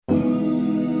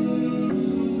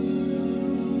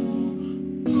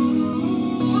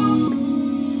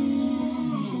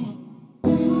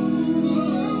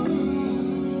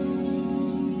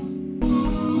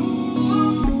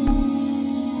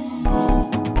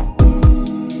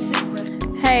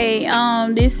Hey,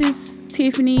 this is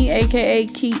Tiffany, aka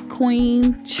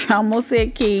Queen. I almost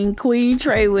said King, Queen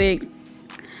Treywick.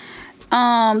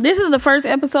 This is the first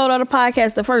episode of the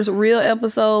podcast, the first real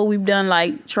episode. We've done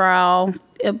like trial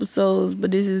episodes,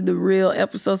 but this is the real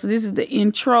episode. So this is the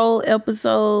intro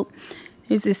episode.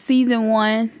 This is season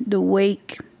 1, The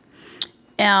Wake.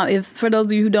 If for those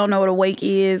of you who don't know what a wake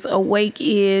is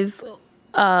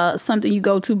something you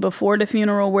go to before the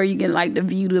funeral, where you can like to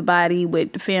view the body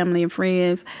with the family and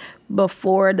friends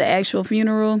before the actual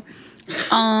funeral.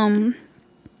 I'm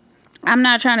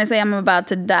not trying to say I'm about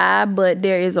to die, but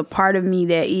there is a part of me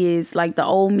that is like the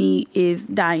old me is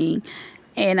dying,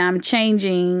 and I'm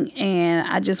changing, and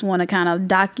I just want to kind of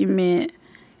document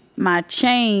my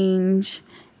change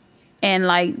and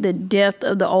like the death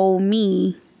of the old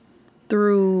me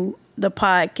through the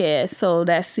podcast. So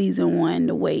that's season 1,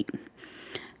 The Wake.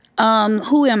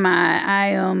 Who am I? I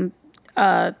am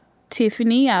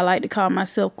Tiffany. I like to call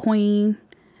myself Queen.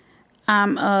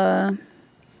 I'm a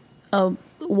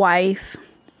wife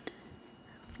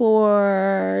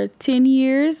for 10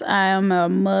 years. I am a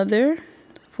mother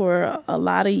for a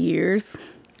lot of years,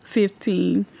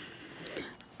 15.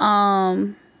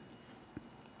 I'm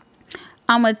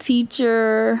a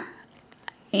teacher,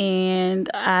 and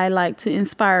I like to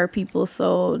inspire people,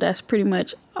 so that's pretty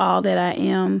much all that I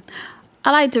am. I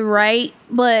like to write,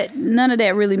 but none of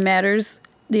that really matters.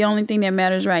 The only thing that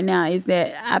matters right now is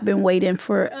that I've been waiting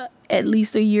for at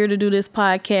least a year to do this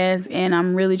podcast, and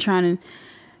I'm really trying to,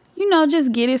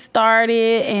 just get it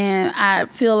started. And I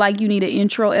feel like you need an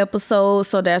intro episode,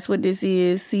 so that's what this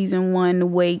is, season 1, The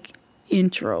Wake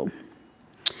intro.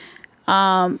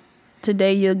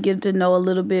 Today you'll get to know a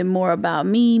little bit more about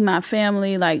me, my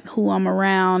family, like who I'm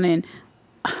around, and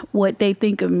what they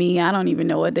think of me. I don't even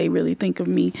know what they really think of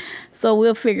me. So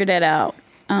we'll figure that out.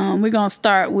 We're going to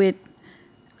start with,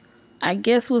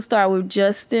 we'll start with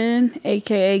Justin,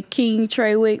 a.k.a. King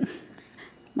Treywick,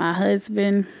 my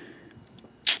husband,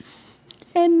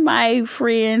 and my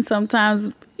friend, sometimes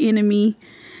enemy.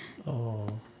 Oh.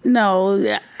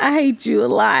 No, I hate you a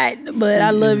lot, but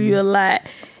I love you a lot.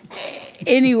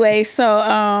 Anyway,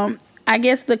 so I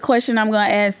guess the question I'm going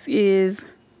to ask is,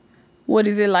 what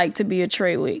is it like to be a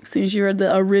Treywick? Since you're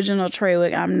the original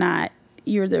Treywick, I'm not.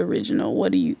 You're the original.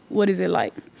 What is it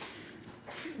like?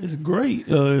 It's great.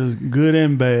 It's good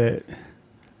and bad.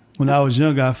 When I was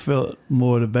younger, I felt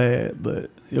more of the bad,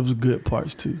 but it was good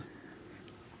parts too.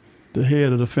 The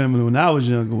head of the family when I was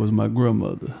younger was my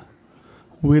grandmother,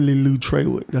 Willie Lou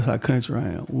Treywick. That's how country I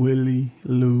am, Willie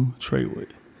Lou Treywick.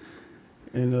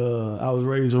 And I was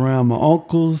raised around my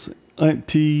uncles,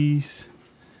 aunties,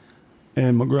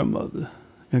 and my grandmother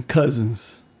and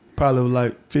cousins. Probably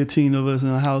like 15 of us in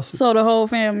the house. So the whole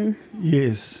family?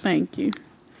 Yes. Thank you.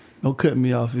 Don't cut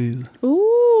me off either.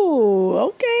 Ooh,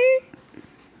 okay.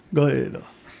 Go ahead though.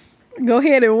 Go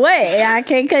ahead and what? I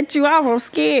can't cut you off. I'm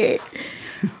scared.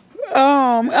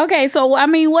 Okay, so I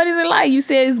mean, what is it like? You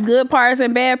said it's good parts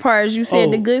and bad parts. You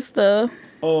said the good stuff.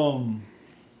 The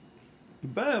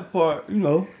bad part,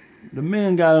 the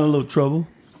men got in a little trouble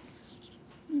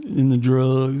in the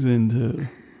drugs and the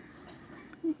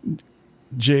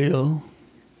jail,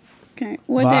 okay.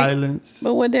 violence.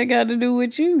 But what that got to do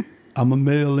with you? I'm a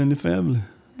male in the family.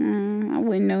 I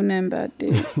wouldn't know nothing about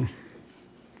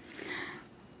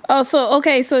that.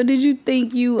 So did you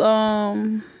think you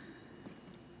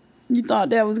thought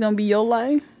that was gonna be your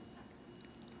life?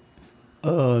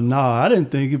 Nah, I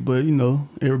didn't think it, but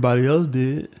everybody else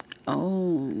did.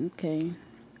 Oh, okay.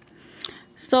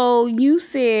 So you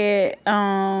said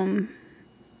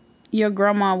your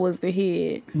grandma was the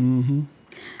head. Mm-hmm.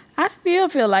 I still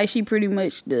feel like she pretty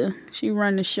much she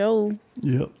run the show.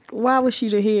 Yep. Why was she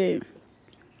the head?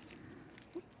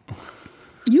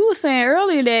 You were saying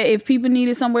earlier that if people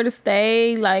needed somewhere to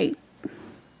stay, like...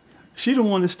 She the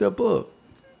one to step up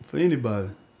for anybody.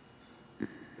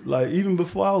 Like, even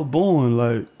before I was born,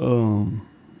 like,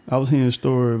 I was hearing a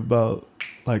story about,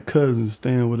 like, cousins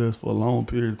staying with us for a long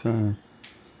period of time.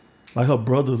 Like, her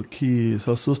brother's kids,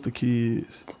 her sister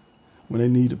kids, when they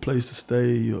need a place to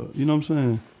stay, or, you know what I'm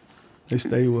saying? They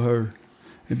stayed with her.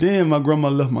 And then my grandma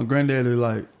left my granddaddy,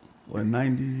 like,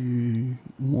 91,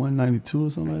 92 or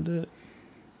something like that.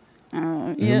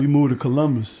 Yeah. And we moved to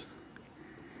Columbus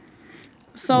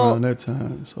so around that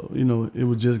time. So, it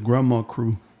was just grandma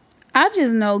crew. I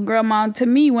just know grandma, to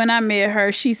me, when I met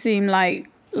her, she seemed like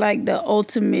the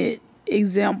ultimate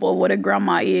example of what a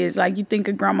grandma is. Like, you think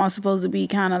a grandma's supposed to be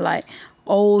kind of like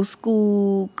old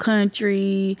school,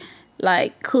 country,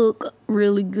 like cook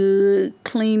really good,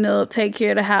 clean up, take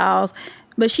care of the house.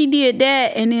 But she did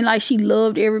that, and then like she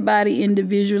loved everybody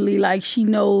individually. Like she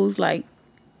knows like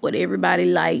what everybody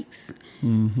likes.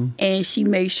 Mm-hmm. And she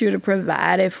makes sure to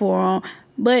provide it for them.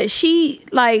 But she,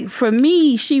 like, for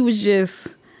me, she was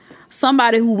just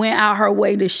somebody who went out her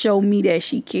way to show me that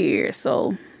she cared.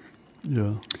 So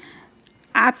Yeah.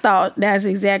 I thought that's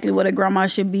exactly what a grandma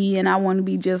should be, and I want to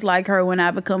be just like her when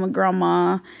I become a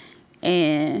grandma.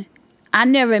 And I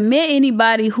never met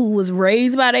anybody who was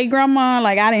raised by their grandma.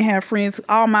 Like, I didn't have friends.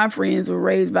 All my friends were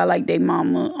raised by, like, their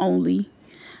mama only.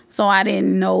 So I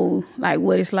didn't know, like,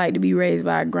 what it's like to be raised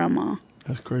by a grandma.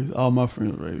 That's crazy. All my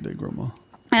friends raised their grandma.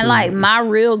 And, like, my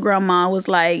real grandma was,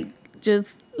 like,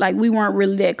 just, like, we weren't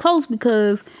really that close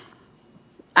because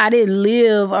I didn't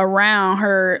live around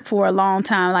her for a long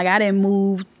time. Like, I didn't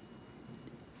move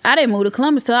to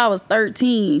Columbus till I was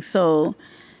 13. So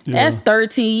that's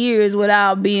 13 years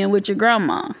without being with your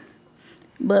grandma.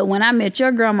 But when I met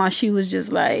your grandma, she was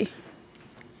just like,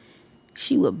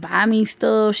 she would buy me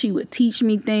stuff. She would teach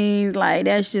me things. Like,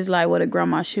 that's just like what a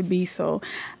grandma should be. So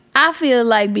I feel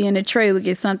like being a Trawick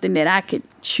is something that I could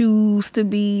choose to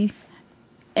be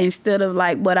instead of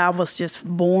like what I was just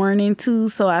born into.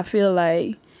 So I feel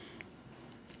like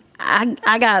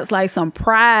I got like some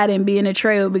pride in being a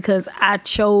Trawick because I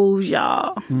chose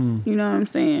y'all. You know what I'm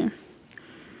saying?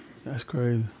 That's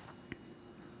crazy.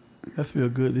 That feel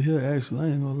good to hear, actually.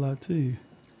 I ain't gonna lie to you.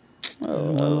 I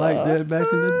wasn't like that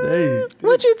back in the day.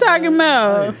 What you talking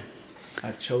about?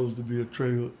 I chose to be a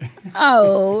Trawick.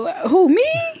 Oh, who,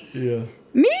 me? Yeah.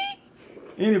 Me?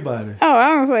 Anybody. Oh,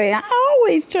 I don't say I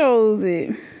always chose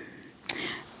it.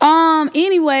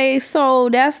 Anyway, so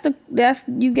that's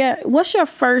you got. What's your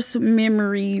first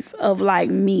memories of like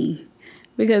me?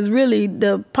 Because really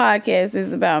the podcast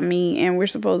is about me and we're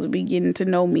supposed to be getting to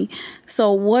know me.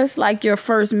 So what's like your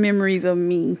first memories of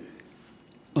me?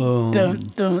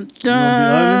 Dun, dun,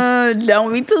 dun.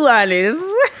 Don't be too honest.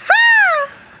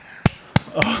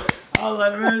 I was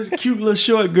like, man, this cute little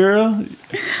short girl.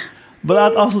 But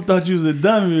I also thought you was a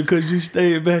dummy because you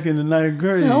stayed back in the 9th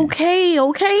grade. Okay.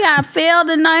 I failed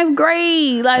the 9th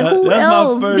grade. Like, who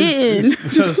else didn't?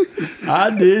 I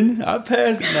didn't. I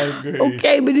passed the 9th grade.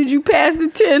 Okay, but did you pass the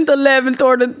 10th, 11th,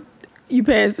 or you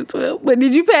passed the 12th? But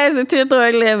did you pass the 10th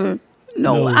or 11th?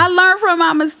 No. I learned from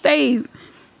my mistakes.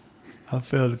 I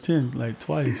failed the 10th like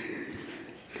twice.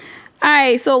 All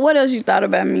right, so what else you thought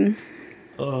about me?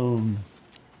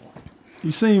 You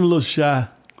seem a little shy.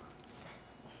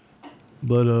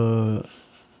 But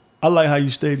I like how you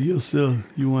stay to yourself.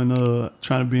 You weren't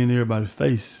trying to be in everybody's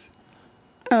face.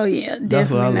 Oh, yeah, definitely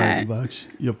That's what I not. like about you,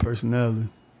 your personality.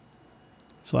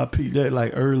 So I peeped that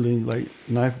like early, like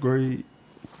 9th grade.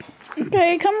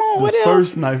 Okay, come on, what else?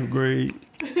 First 9th grade.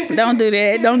 Don't do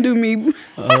that. Don't do me.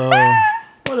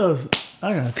 What else?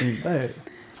 I gotta think back.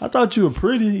 I thought you were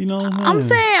pretty, you know what I'm saying? I'm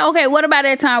saying, okay, what about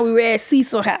that time we were at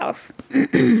Cecil House?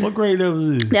 What grade that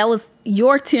was in? That was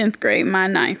your 10th grade, my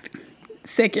 9th.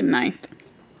 Second 9th.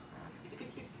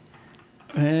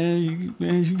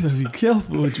 Man, you better be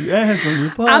careful what you ask on your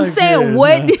podcast. I'm saying,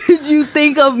 what did you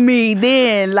think of me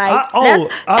then? Like, I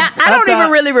don't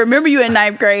even really remember you in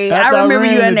 9th grade. I remember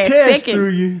you in that second. Through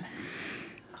you.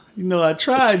 You know, I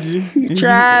tried you. You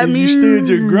tried me. You stood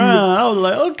your ground. I was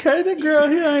like, okay, that girl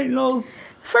here ain't no.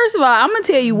 First of all, I'm going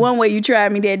to tell you one way you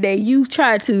tried me that day. You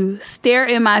tried to stare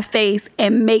in my face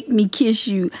and make me kiss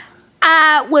you.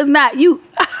 I was not you.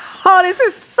 Oh, this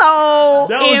is so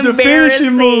That was embarrassing. the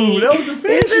finishing move. That was the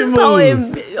finishing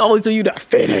move. So you the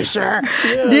finisher.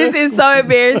 Yeah. This is so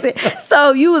embarrassing.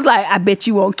 So you was like, I bet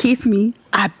you won't kiss me.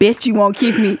 I bet you won't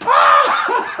kiss me.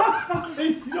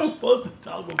 You're supposed to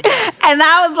talk about it. And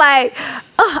I was like,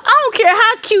 I don't care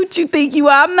how cute you think you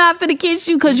are. I'm not finna kiss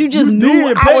you because you just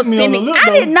knew I was finna. I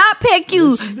did not peck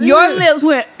you. Yes, you Your did. lips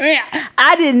went,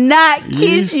 I did not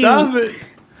kiss you. Stop it.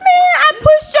 Man, I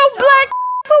pushed your black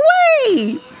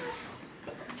away.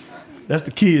 That's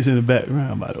the kids in the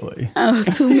background, by the way. Oh,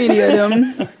 too many of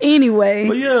them. Anyway.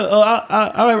 But yeah,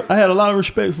 I had a lot of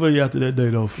respect for you after that day,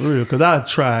 though, for real, because I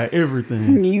tried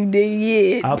everything. You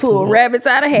did, yeah. I Pull rabbits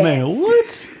out of hats. Man,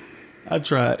 what? I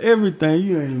tried everything.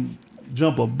 You ain't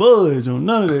jump a budge on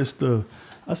none of that stuff.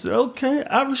 I said, okay,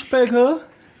 I respect her.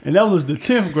 And that was the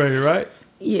 10th grade, right?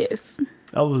 Yes.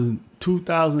 That was in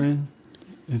 2000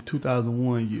 and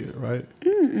 2001 year, right?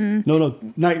 No,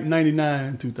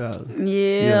 99, 2000.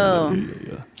 Yeah.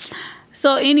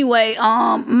 So anyway,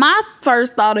 my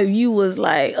first thought of you was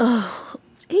like, oh,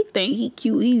 he think he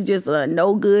cute. He's just a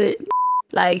no good.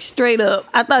 Like, straight up.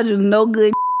 I thought you was no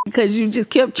good because you just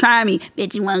kept trying me.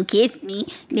 Bet you won't kiss me.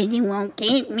 Bet you won't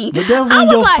kiss me. But that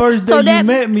was your first day you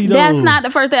met me, though. That's not the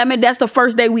first day I met. That's the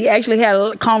first day we actually had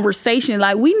a conversation.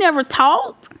 Like, we never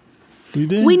talked. You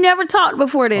didn't? We never talked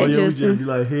before that, Oh, yeah, we Justin. just be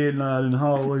like head nod in the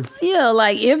hallway. Yeah,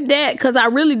 like if that, because I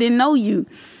really didn't know you.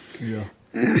 Yeah.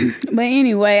 But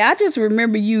anyway, I just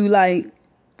remember you like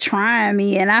trying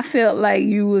me, and I felt like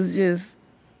you was just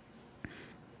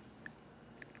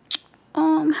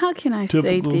how can I say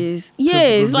Typical- this? Yeah,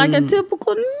 it's like a dude.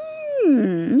 typical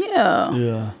yeah.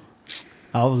 Yeah.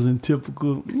 I was in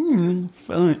typical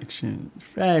fashion,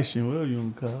 whatever you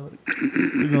want to call it.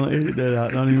 We're going to edit that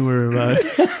out. Don't even worry about it.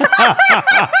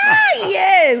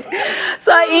 Yes.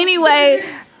 So anyway,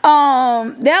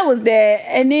 that was that.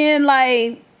 And then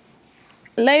like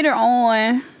later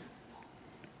on,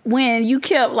 when you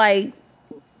kept like,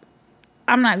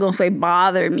 I'm not gonna say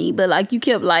bother me, but like you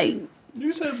kept like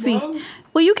You said brother?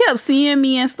 well, you kept seeing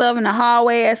me and stuff in the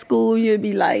hallway at school. You'd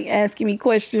be like asking me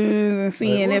questions and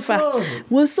seeing Like, if what's I, up?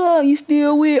 what's up? You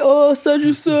still with such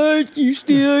and such? You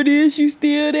still this? You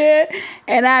still that?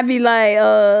 And I'd be like,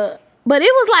 but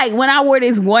it was like when I wore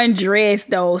this one dress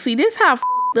though. See, this how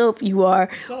up you are.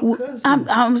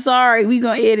 I'm sorry. We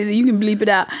gonna edit it. You can bleep it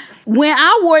out. When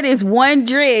I wore this one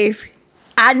dress,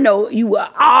 I know you will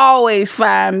always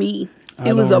find me.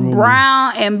 It was a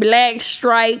brown and black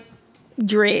striped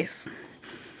dress.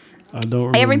 I don't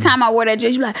remember. Every time I wore that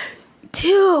dress, you like,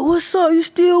 Till, what's up? You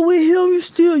still with him? You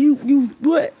still you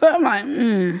what? I'm like,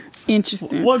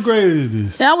 interesting. What grade is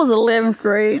this? That was 11th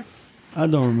grade. I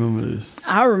don't remember this.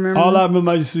 I remember. All I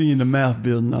remember, I used to see you in the math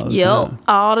building all the time.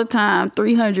 All the time.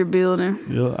 300 building.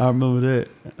 Yeah, I remember that.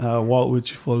 I walked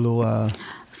with you for a little while.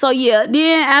 So yeah,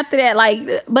 then after that,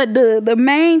 like, but the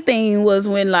main thing was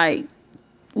when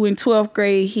 12th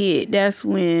grade hit. That's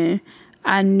when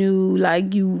I knew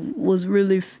like you was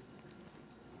really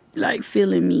like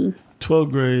feeling me.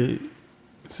 12th grade.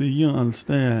 See, you don't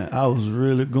understand. I was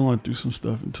really going through some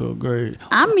stuff in 12th grade.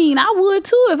 I mean, I would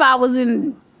too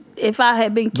if I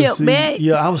had been kept back.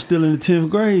 Yeah, I was still in the 10th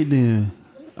grade then.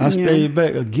 I stayed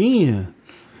back again.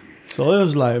 So it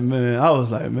was like,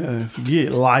 man,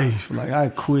 forget life. Like, I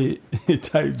quit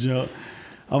type junk.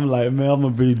 I'm like, man, I'm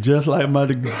going to be just like my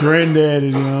granddaddy,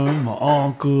 you know, my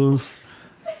uncles.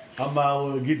 I might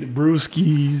well get the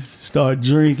brewskis, start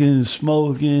drinking,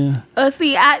 smoking.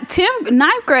 See,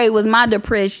 9th grade was my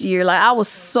depressed year. Like, I was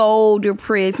so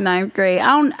depressed 9th grade.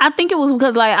 I think it was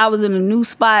because like I was in a new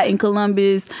spot in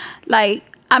Columbus. Like,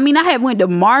 I mean, I had went to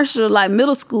Marshall like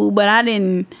middle school, but I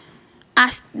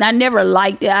never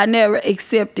liked it. I never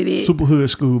accepted it. Super hood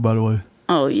school, by the way.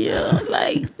 Oh yeah,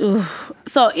 like ugh.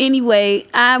 So anyway,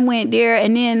 I went there,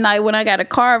 and then like when I got a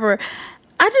Carver,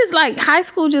 I just like high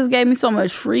school just gave me so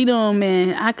much freedom,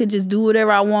 and I could just do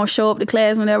whatever I want, show up to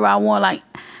class whenever I want. Like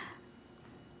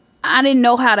I didn't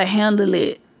know how to handle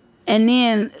it, and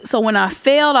then so when I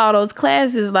failed all those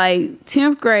classes, like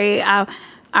 10th grade, I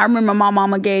remember my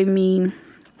mama gave me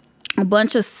a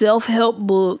bunch of self-help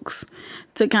books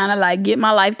to kind of like get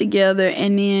my life together,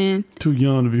 and then Too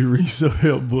young to be reading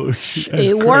self-help books.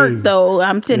 it worked though.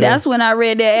 That's when I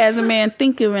read that As a Man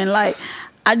Thinketh, and like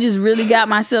I just really got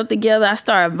myself together. I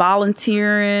started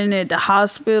volunteering at the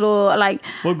hospital. Like,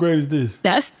 What grade is this?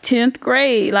 that's 10th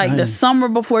grade. Like the summer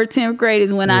before 10th grade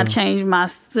is when I changed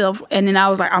myself, and then I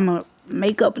was like, I'm gonna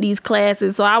make up these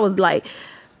classes. So I was like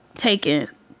taking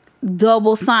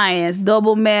double science,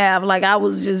 double math. Like I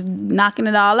was just knocking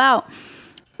it all out.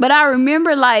 But I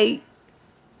remember like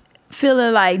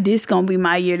feeling like this gonna be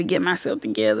my year to get myself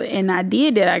together, and I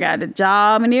did that. I got a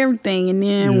job and everything, and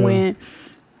then when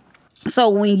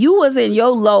you was in your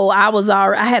low,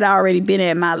 I had already been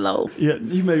at my low. Yeah,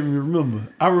 you made me remember.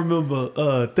 I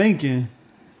remember thinking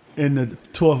in the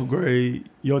 12th grade,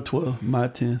 your 12th, my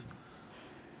 10th.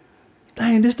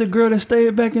 Dang, this the girl that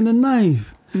stayed back in the 9th.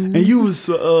 Mm-hmm. And you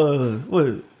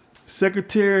was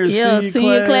secretary,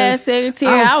 senior class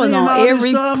secretary. I was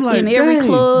on every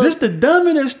club. This the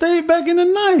dummy that stayed back in the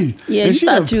 9th. Yeah, and you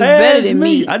thought you was better than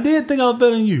me. I did think I was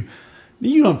better than you.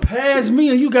 You done passed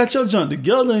me, and you got your junk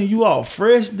together, and you all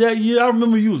fresh that year. I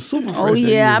remember you was super fresh. Oh yeah,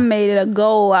 that year. I made it a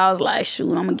goal. I was like,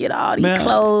 shoot, I'm gonna get all these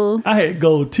clothes. I had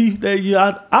gold teeth that year.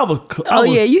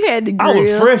 You had the grill. I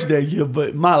was fresh that year,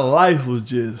 but my life was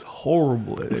just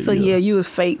horrible that year. So yeah, you was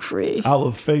fake fresh. I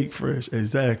was fake fresh,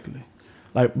 exactly.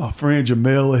 Like my friend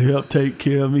Jamel would help take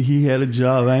care of me. He had a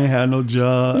job. I ain't had no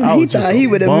job. He thought he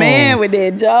was a man with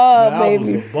that job,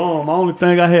 baby. I was a bum. The only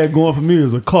thing I had going for me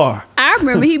was a car. I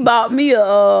remember he bought me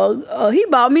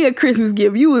a Christmas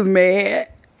gift. You was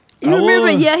mad. You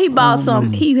remember? Yeah, he bought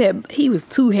some. He was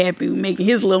too happy with making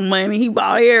his little money. He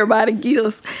bought everybody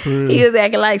gifts. Really? He was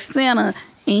acting like Santa, and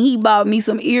he bought me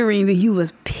some earrings, and you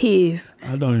was pissed.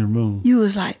 I don't even remember. You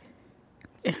was like,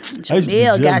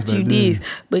 Janelle got you this,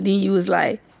 but then you was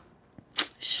like,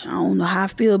 I don't know how I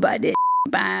feel about that.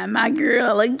 buying my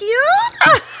girl a gift.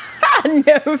 I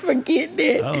never forget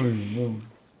that. I don't even know.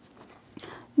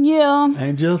 Yeah.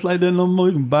 Ain't just like that no more.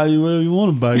 You can buy you whatever you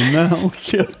want to buy you now. I don't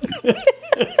care.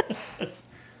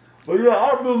 But yeah,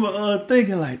 I remember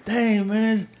thinking like, dang,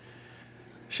 man,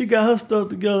 she got her stuff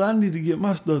together. I need to get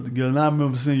my stuff together. And I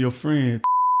remember seeing your friend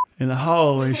in the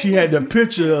hallway. She had that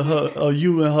picture of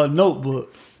you in her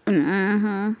notebook.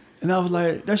 Mm-hmm. And I was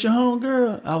like, that's your home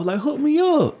girl? I was like, hook me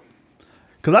up.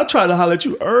 Because I tried to holler at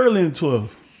you early in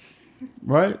 12,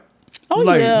 right? Oh,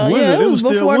 like yeah. winter, Yeah, it was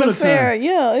still before the winter fair. time.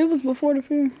 Yeah, it was before the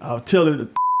fair. I was telling the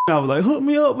I was like, hook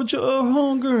me up with your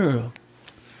home girl.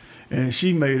 And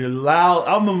she made it loud.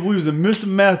 I remember we was in Mr.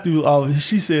 Matthews office.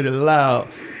 She said it loud.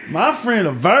 My friend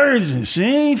a virgin. She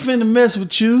ain't finna mess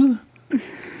with you.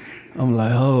 I'm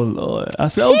like, oh Lord. I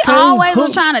said, She okay. always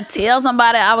was trying to tell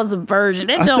somebody I was a virgin.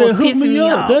 That joke was pissing me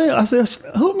off. Damn. I said,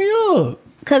 hook me up.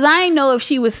 Cause I didn't know if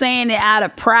she was saying it out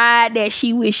of pride that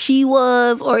she wish she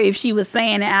was, or if she was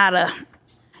saying it out of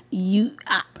you.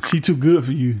 She too good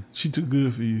for you. She too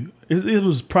good for you. It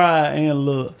was pride and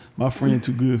love. My friend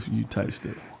too good for you type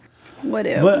stuff.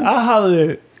 Whatever. But I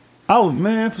hollered at,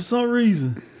 man, for some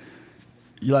reason,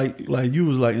 like you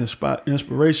was like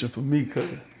inspiration for me, cause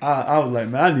I was like,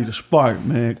 man, I need a spark,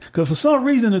 man. Cause for some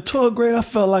reason in 12th grade, I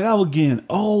felt like I was getting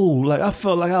old. Like I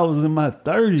felt like I was in my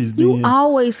 30s. You then.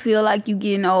 always feel like you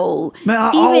getting old. Man, I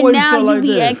even always now felt you like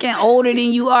be that. acting older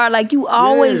than you are. Like you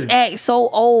always act so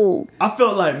old. I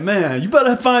felt like, man, you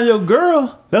better find your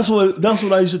girl. That's what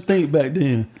I used to think back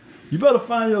then. You better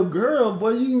find your girl,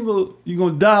 boy. You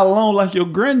gonna die alone like your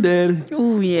granddaddy.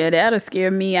 Ooh, yeah, that'll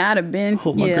scare me. I'd have been.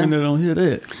 Hope my granddaddy don't hear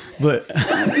that. But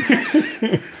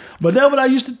but that's what I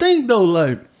used to think though.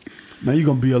 Like, man, you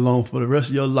gonna be alone for the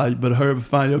rest of your life. You better hurry up and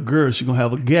find your girl. She gonna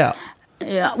have a gap.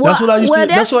 Yeah, That's what I used to.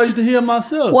 That's what I used to hear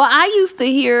myself. Well, I used to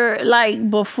hear like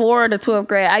before the 12th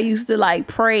grade. I used to like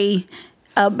pray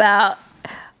about.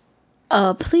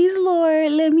 Please,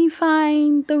 Lord, let me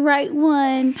find the right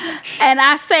one. And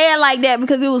I say it like that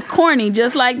because it was corny,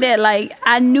 just like that. Like,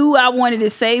 I knew I wanted to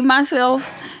save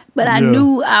myself, but I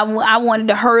knew I wanted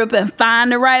to hurry up and find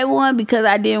the right one because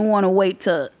I didn't want to wait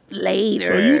till later.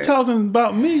 So you talking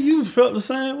about me? You felt the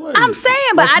same way. I'm saying,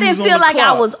 but like I didn't feel like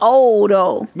I was old,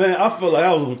 though. Man, I felt like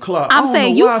I was on the clock. I'm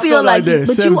saying you feel like that,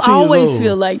 but you always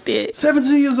feel like that.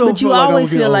 17 years old. But you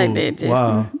always feel like that, Justin.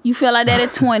 Wow. You feel like that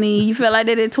at 20. You feel like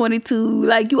that at 22.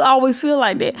 Like you always feel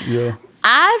like that. Yeah.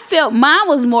 I felt mine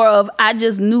was more of I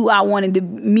just knew I wanted to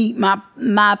meet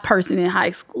my person in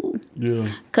high school.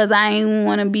 Yeah. Cause I ain't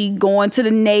want to be going to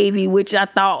the Navy, which I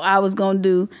thought I was gonna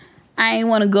do. I ain't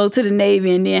want to go to the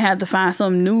Navy and then have to find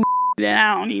some new that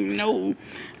I don't even know.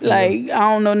 Like I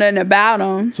don't know nothing about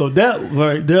them. So that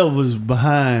right there was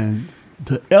behind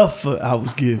the effort I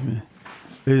was giving.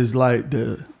 It's like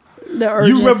the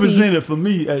urgency. You represented for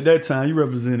me at that time. You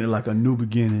represented like a new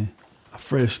beginning, a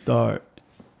fresh start.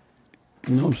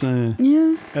 You know what I'm saying?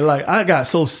 Yeah. And like I got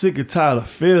so sick and tired of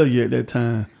failure at that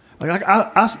time. Like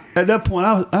I at that point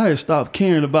I had stopped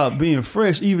caring about being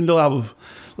fresh, even though I was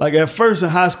like at first in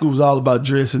high school it was all about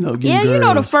dressing up, getting girls. You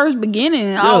know the first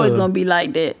beginning always gonna be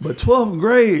like that. But 12th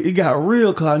grade it got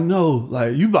real because I know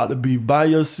like you about to be by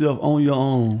yourself on your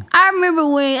own. I remember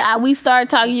when we started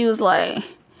talking, you was like,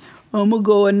 I'm gonna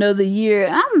go another year.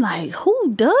 I'm like,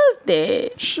 who does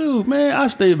that? Shoot, man, I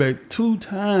stayed back 2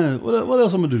 times. What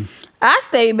else I'm gonna do? I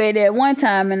stayed back that one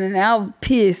time and then I was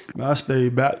pissed. I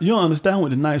stayed back. You don't understand, I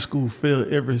went to night school, failed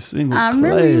every single class. I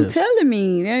remember you telling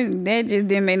me. That just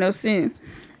didn't make no sense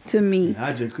to me.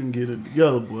 I just couldn't get it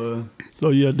together, boy. So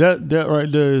yeah, that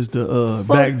right there is the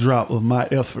backdrop of my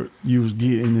effort you was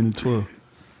getting in the 12.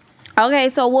 Okay,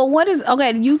 so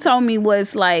you told me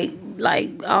what's like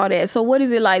all that. So what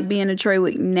is it like being a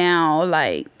Trawick now?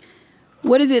 Like,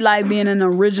 what is it like being an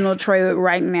original Trawick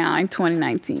right now in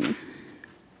 2019?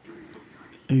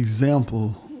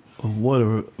 Example of what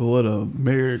a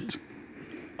marriage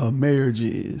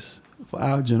is for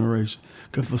our generation.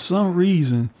 Because for some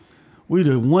reason, we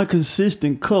the one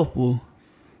consistent couple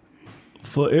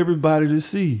for everybody to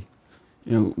see.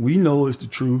 You know, we know it's the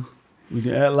truth. We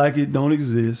can act like it don't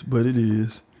exist, but it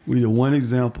is. We the one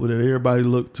example that everybody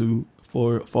look to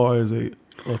for far as a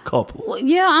couple. Well,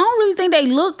 yeah, I don't really think they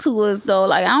look to us though.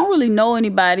 Like I don't really know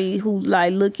anybody who's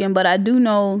like looking, but I do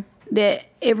know that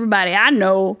everybody I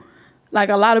know, like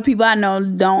a lot of people I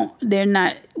know they're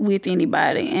not with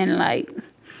anybody. And like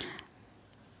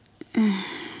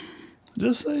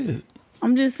just say it.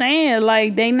 I'm just saying,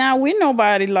 like, they not with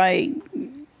nobody, like,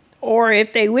 or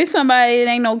if they with somebody, it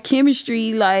ain't no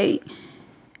chemistry, like,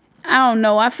 I don't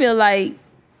know. I feel like,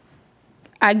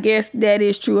 I guess that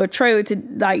is true. Being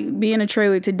a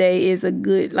Trawick today is a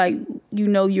good, like, you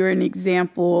know you're an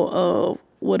example of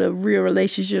what a real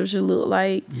relationship should look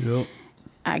like. Yep.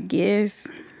 I guess.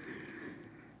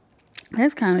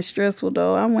 That's kind of stressful,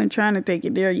 though. I wasn't trying to take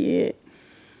it there yet.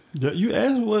 You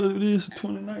asked what it is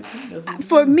 2019.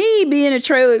 For me, being a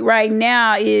trail right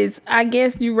now is, I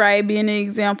guess you're right, being an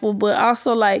example, but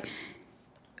also like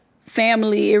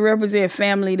family. It represents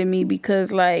family to me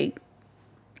because like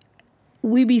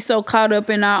we be so caught up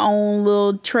in our own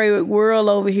little trail world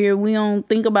over here. We don't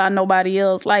think about nobody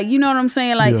else. Like, you know what I'm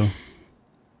saying? Like,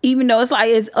 even though it's like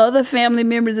it's other family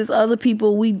members, it's other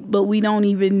people, but we don't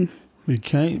even. We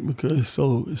can't because it's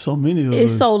so many of us.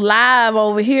 It's so live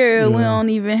over here. We don't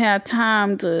even have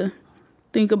time to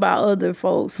think about other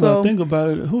folks. So well, think about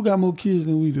it. Who got more kids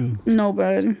than we do?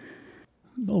 Nobody.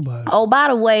 Oh, by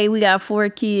the way, we got 4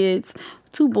 kids,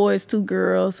 2 boys, 2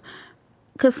 girls.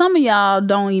 Cause some of y'all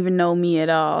don't even know me at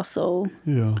all. So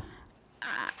yeah,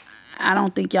 I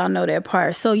don't think y'all know that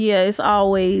part. So yeah, it's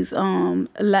always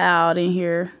loud in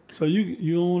here. So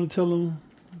you don't want to tell them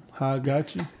how I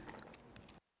got you?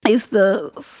 It's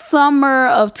the summer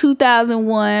of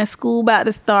 2001, school about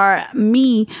to start.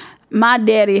 My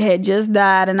daddy had just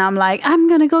died, and I'm like, I'm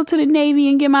going to go to the Navy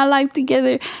and get my life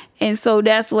together. And so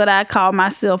that's what I call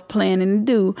myself planning to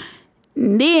do.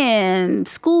 And then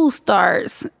school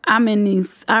starts. I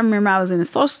remember I was in a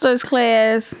social studies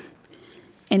class,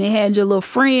 and it had your little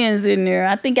friends in there.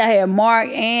 I think I had Mark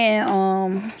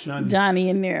and Johnny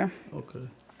in there. Okay.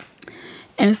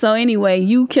 And so anyway,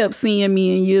 you kept seeing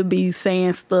me and you'd be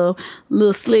saying stuff,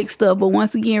 little slick stuff. But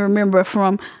once again, remember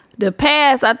from the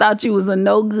past, I thought you was a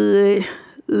no good,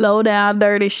 low down,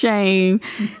 dirty shame.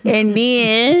 And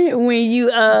then when you,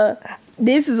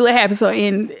 this is what happened. So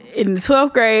in the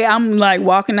 12th grade, I'm like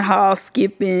walking the hall,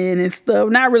 skipping and stuff.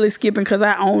 Not really skipping because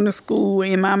I own the school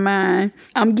in my mind.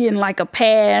 I'm getting like a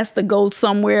pass to go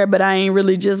somewhere, but I ain't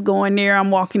really just going there.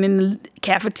 I'm walking in the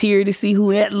cafeteria to see who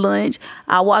had lunch.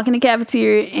 I walk in the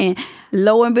cafeteria and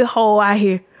lo and behold, I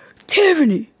hear,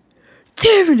 Tiffany,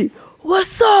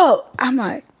 what's up? I'm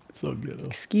like, so good.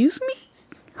 Excuse me?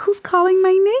 Who's calling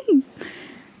my name?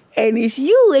 And it's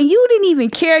you, and you didn't even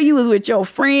care. You was with your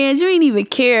friends. You didn't even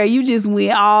care. You just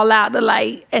went all out to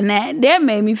like, and that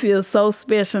made me feel so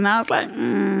special. And I was like, I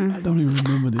don't even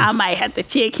remember this. I might have to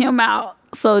check him out.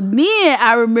 So then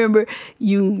I remember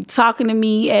you talking to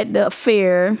me at the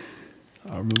fair.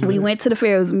 We went to the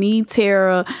fair. It was me,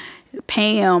 Tara,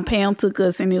 Pam. Pam took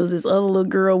us, and it was this other little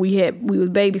girl we was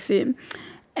babysitting.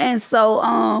 And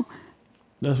so,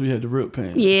 that's when you had the ripped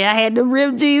pants. Yeah, I had the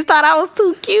ripped jeans. Thought I was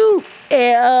too cute.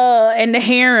 And the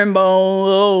herringbone.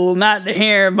 Oh, not the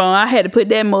herringbone. I had to put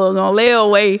that mug on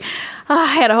layaway. I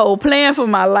had a whole plan for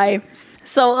my life.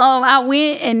 So I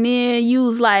went, and then you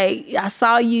was like, I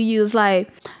saw you. You was like,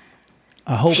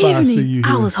 I hope Tiffany, I see you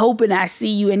here. I was hoping I see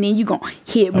you, and then you gonna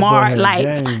hit Mark like,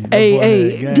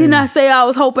 hey, didn't I say I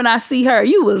was hoping I see her?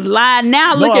 You was lying.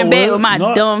 Now looking back with my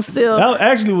dumb self. That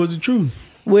actually was the truth.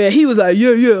 Well, he was like, yeah,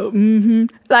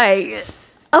 like,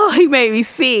 oh, he made me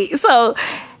sick. So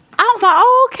I was like,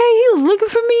 oh, okay, he was looking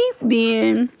for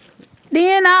me.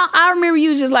 Then I remember you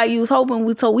was just like, you was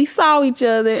hoping. So we saw each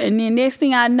other, and then next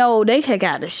thing I know, they had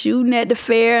got to shooting at the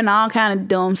fair and all kind of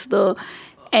dumb stuff.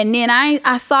 And then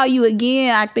I saw you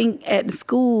again, I think, at the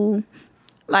school,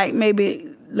 like maybe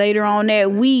later on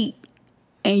that week,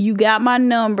 and you got my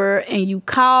number, and you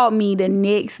called me the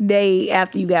next day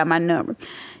after you got my number.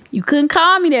 You couldn't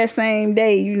call me that same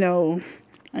day, you know.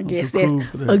 I guess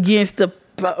that's against the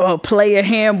player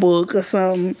handbook or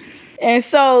something. And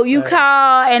so you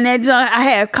call, and that junk, I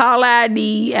had call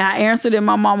ID. I answered in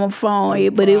my mama's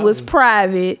phone, but it was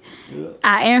private. Yeah.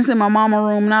 I answered in my mama's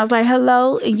room, and I was like,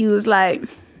 hello. And you was like,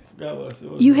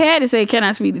 you had to say, can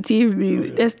I speak to Tiffany? Oh,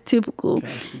 yeah. That's typical. Can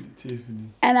I speak to Tiffany?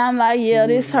 And I'm like, yeah,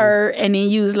 this her. And then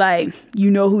you was like,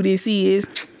 you know who this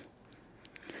is?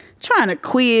 Trying to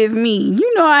quiz me.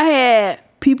 You know I had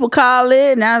people call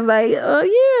it, and I was like, oh,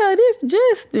 yeah, this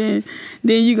Justin.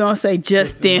 Then you going to say,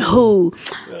 Justin who?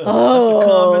 Yeah,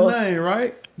 oh. That's a common name,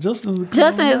 right?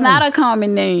 Justin is not a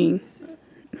common name.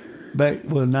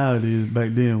 Well, now it is.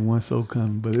 Back then, one so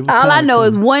common. But it was all I know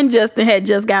is one Justin had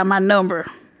just got my number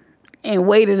and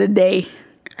waited a day.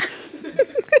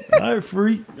 All right,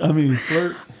 freak. I mean,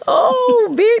 flirt.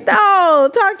 Oh, big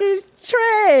dog talking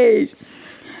trash.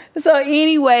 So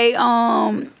anyway,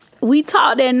 we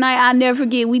talked that night. I never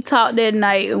forget. We talked that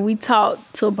night, and we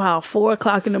talked till about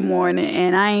 4:00 in the morning,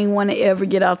 and I ain't want to ever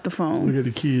get off the phone. Look at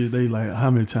the kids. They like, how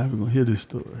many times we gonna hear this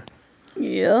story?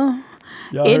 Yeah.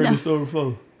 Y'all heard the story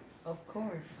before? Of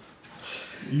course.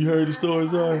 You heard the story,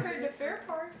 Zara? I heard the fair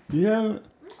part. You haven't?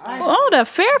 Oh, the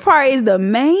fair part is the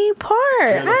main part.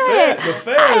 Yeah, the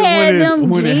fair is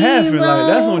when it happened. Like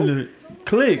that's when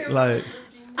click. Like,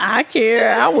 I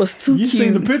care. I was too you cute.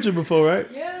 seen the picture before, right?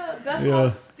 Yeah, that's what I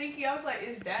was thinking. I was like,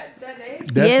 is that day?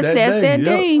 Yes, that's that Yep.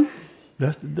 day.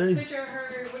 That's the day. Picture of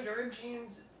her with the ripped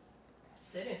jeans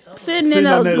sitting somewhere. Sitting in Sitting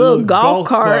a on that little little golf golf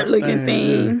cart cart looking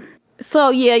thing, thing.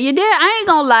 So yeah, your dad, I ain't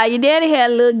gonna lie, your daddy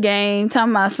had a little game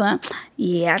talking about something.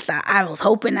 Yeah, I was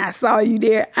hoping I saw you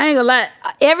there. I ain't gonna lie,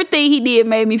 everything he did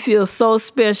made me feel so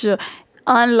special,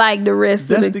 unlike the rest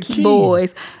That's of the the key.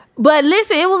 boys. But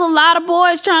listen, it was a lot of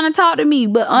boys trying to talk to me,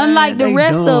 but unlike the They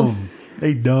rest of dumb.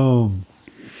 They dumb.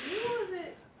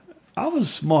 I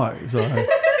was smart. So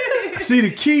see,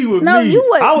 the key with No, me, you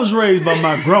wasn't. I was raised by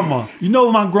my grandma. You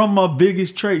know my grandma's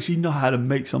biggest trait? She know how to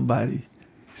make somebody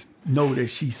know that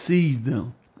she sees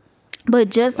them. But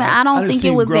Justin, I don't done think it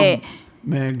seen was that.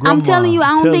 Man, I'm grandma, telling you, I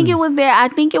don't think telling it was that. I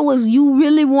think it was you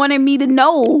really wanted me to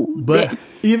know. But that-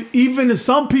 even if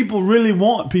some people really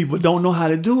want people, don't know how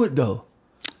to do it though.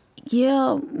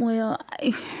 yeah, well,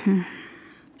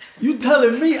 You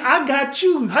telling me I got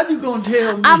you? How you gonna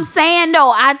tell me? I'm saying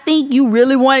though, I think you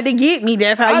really wanted to get me.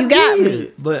 That's how I you got me.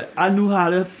 did, but I knew how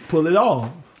to pull it off.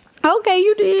 Okay,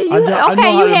 you did. I know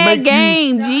how You to had make you-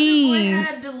 game. The other boy Jeez.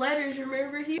 had the letters,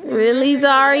 remember? He Really,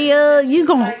 Zaria? You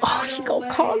gonna? Oh, she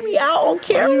gonna call me out on Why you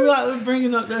camera. like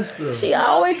bringing up that stuff? She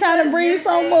always trying to bring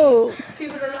some up.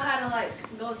 People don't know how to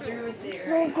like go through it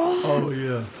there. Oh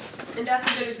yeah. And that's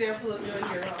a good example of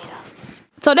doing your own.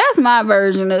 So that's my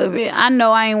version of it. I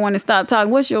know I ain't want to stop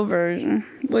talking. What's your version?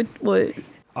 What?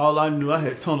 All I knew, I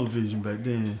had tunnel vision back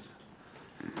then.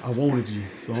 I wanted you,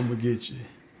 so I'm gonna get you.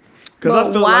 Cause But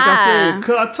I felt like I why? said,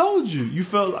 cause I told you, you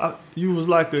felt like you was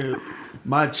like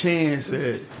my chance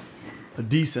at a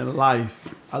decent life.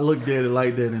 I looked at it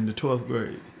like that in the 12th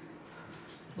grade.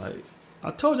 Like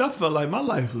I told you, I felt like my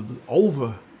life was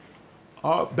over.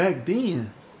 Back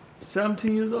then,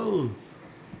 17 years old,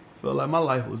 felt like my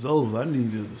life was over. I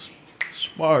needed a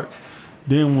spark.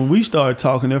 Then when we started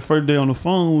talking that first day on the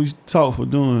phone, we talked for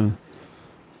doing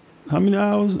how many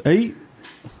hours? 8?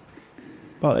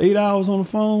 About 8 hours on the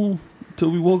phone till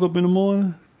we woke up in the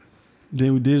morning.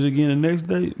 Then we did it again the next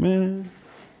day. Man,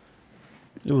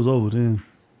 it was over then.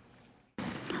 All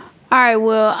right.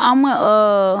 Well, I'm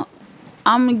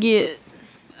gonna get.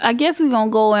 I guess we're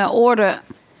gonna go in order.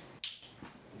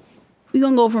 We're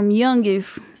gonna go from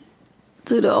youngest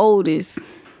to the oldest.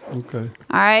 Okay.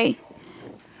 All right.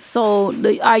 So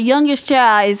our youngest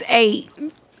child is 8.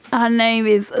 Her name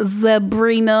is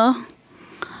Sabrina.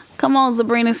 Come on,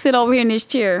 Sabrina, sit over here in this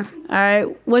chair. All right.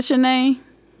 What's your name?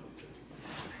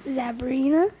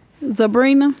 Sabrina.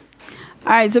 Sabrina.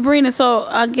 All right, Sabrina. So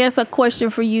I guess a question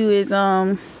for you is,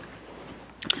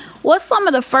 what's some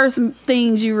of the first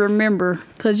things you remember?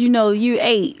 Cause you know you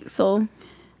 8. So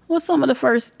what's some of the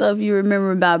first stuff you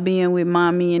remember about being with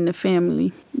mommy and the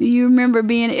family? Do you remember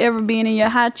ever being in your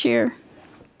high chair?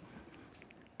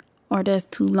 Or that's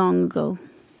too long ago?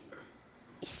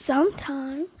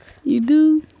 Sometimes. You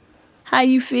do? How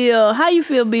you feel? How you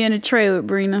feel being a tray with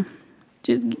Brina?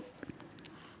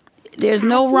 There's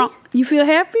no wrong. You feel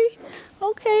happy?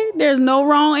 Okay. There's no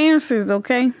wrong answers.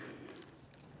 Okay.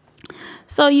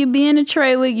 So you being a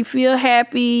tray with, you feel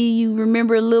happy. You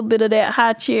remember a little bit of that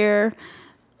high chair.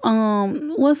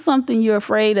 What's something you're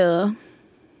afraid of?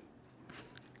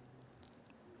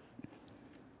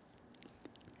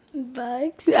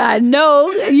 Bugs. I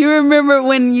know. You remember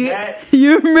when you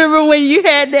remember when you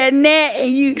had that gnat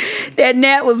and that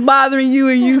gnat was bothering you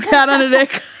and you got under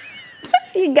that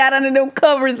you got under them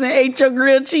covers and ate your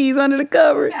grilled cheese under the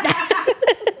covers.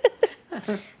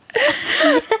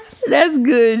 That's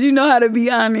good. You know how to be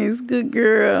honest. Good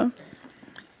girl.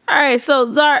 All right, so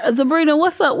Sabrina,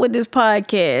 what's up with this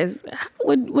podcast?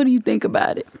 What do you think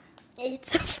about it?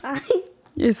 It's fine.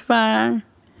 It's fine.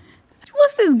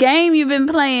 What's this game you've been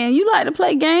playing? You like to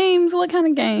play games? What kind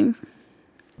of games?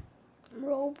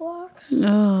 Roblox.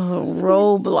 Oh,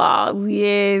 Roblox.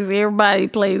 Yes, everybody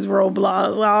plays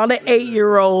Roblox. All the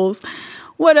 8-year-olds.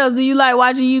 What else? Do you like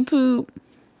watching YouTube?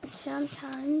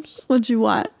 Sometimes. What you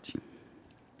watch?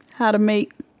 How to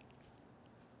make.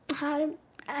 How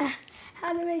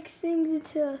to make things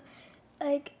into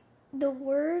like the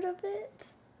word of it.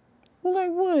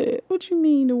 Like what? What you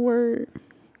mean the word?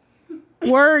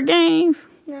 Word games?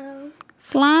 No.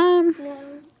 Slime?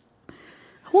 No.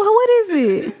 What is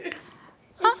it?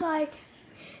 It's like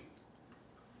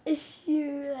if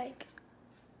you like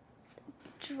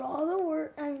draw the word,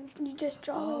 you just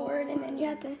draw the word and then you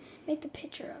have to make the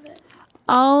picture of it.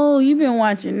 Oh, you've been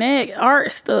watching that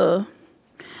art stuff.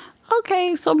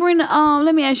 Okay, so Brenda,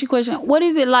 let me ask you a question. What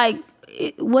is it like?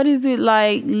 What is it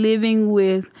like living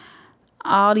with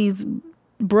all these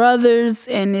brothers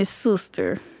and this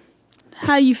sister?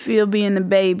 How you feel being the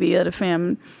baby of the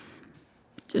family?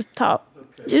 Just talk.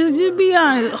 Just be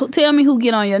honest. Tell me who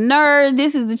get on your nerves.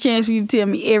 This is the chance for you to tell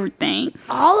me everything.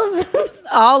 All of them.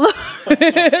 All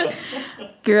of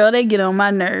Girl, they get on my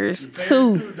nerves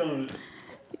too.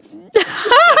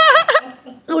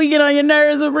 We get on your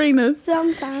nerves, Sabrina?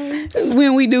 Sometimes.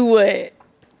 When we do what?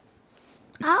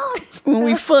 When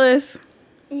we fuss?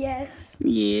 Yes.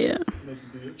 Yeah. Make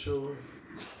you do your chores.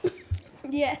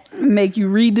 Yes. Make you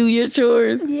redo your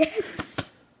chores? Yes.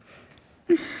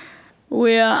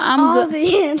 Well, All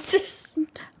the answers.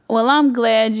 Well, I'm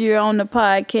glad you're on the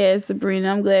podcast,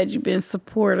 Sabrina. I'm glad you've been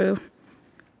supportive.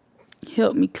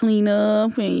 Helped me clean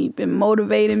up, and you've been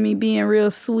motivating me, being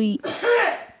real sweet.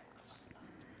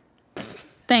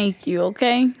 Thank you,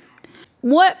 okay?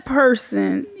 What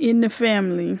person in the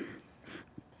family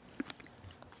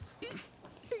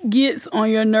gets on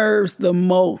your nerves the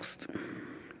most?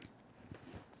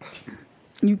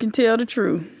 You can tell the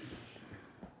truth.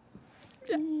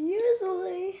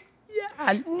 Usually.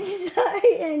 I,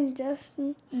 Sorry, and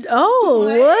Justin. oh,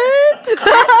 what?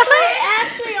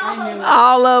 Actually,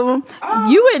 All of them.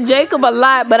 You and Jacob a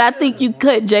lot, but I think you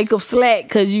cut Jacob slack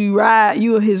because you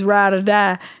were his ride or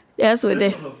die. That's what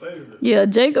they. Her favorite. Yeah,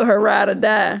 Jacob her ride or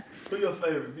die. Who your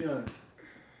favorite? Be honest.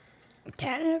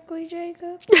 Technically,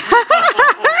 Jacob.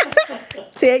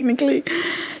 Technically,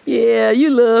 yeah, you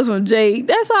love some Jake.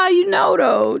 That's all you know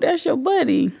though. That's your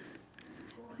buddy.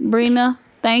 Brina,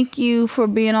 thank you for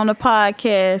being on the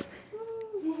podcast.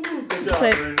 Good job,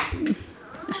 Say- Brandon.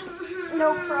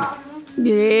 No problem.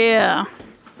 Yeah.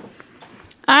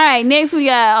 All right, next we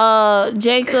got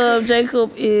Jacob.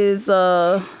 Jacob is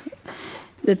the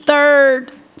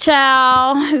third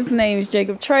child. His name is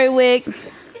Jacob Treywick.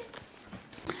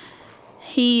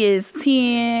 He is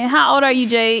 10. How old are you,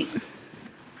 Jake?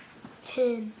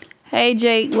 10. Hey,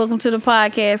 Jake. Welcome to the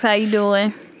podcast. How you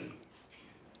doing?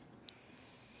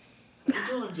 How you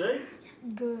doing, Jake?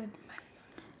 Good.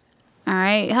 All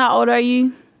right. How old are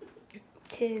you?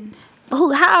 10.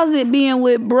 How's it being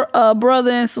with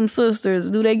brother and some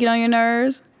sisters? Do they get on your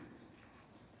nerves?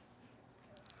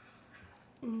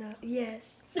 No.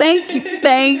 Yes. Thank you.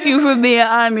 Thank you for being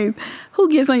honest. Who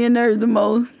gets on your nerves the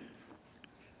most?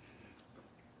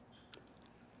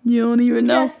 You don't even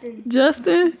know.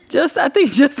 Justin. I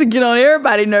think Justin get on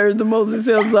everybody's nerves the most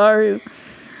except Zaria.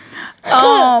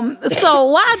 So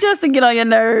why Justin get on your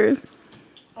nerves?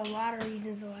 A lot of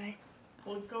reasons why.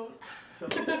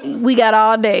 We got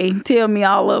all day. Tell me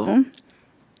all of them.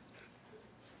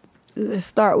 Let's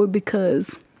start with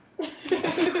because.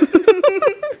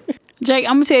 Jake,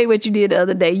 I'm gonna tell you what you did the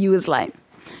other day. You was like,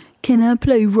 "Can I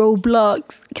play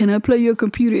Roblox? Can I play your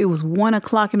computer?" It was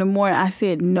 1:00 in the morning. I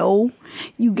said no.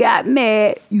 You got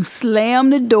mad. You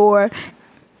slammed the door.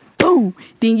 Boom.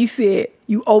 Then you said,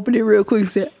 you opened it real quick and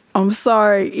said, "I'm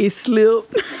sorry, it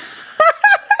slipped."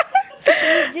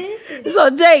 So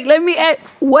Jake, let me ask,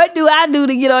 what do I do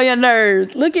to get on your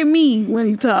nerves? Look at me when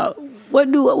you talk.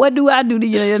 What do I do to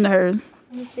get on your nerves?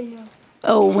 You say no.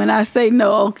 Oh, when I say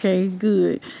no, okay,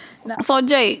 good. So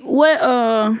Jake,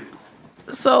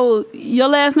 so your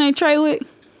last name Treywick?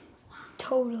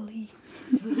 Totally.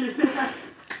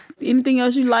 Anything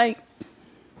else you like?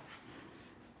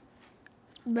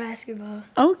 Basketball.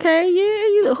 Okay, yeah.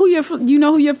 You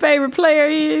know who your favorite player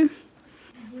is?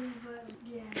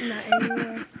 Not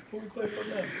anymore. Who we play for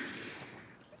now?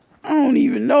 I don't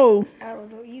even know. I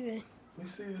don't know either. We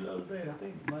seen it the other day. I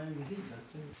think Miami Heat. I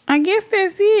think. I guess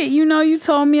that's it. You know, you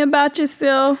told me about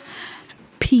yourself.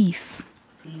 Peace,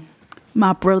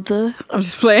 my brother. I'm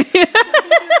just playing. All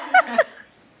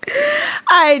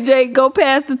right, Jake, go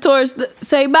pass the torch.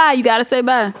 Say bye. You gotta say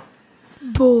bye.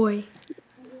 Boy.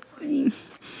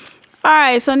 All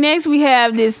right, so next we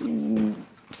have this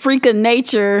freak of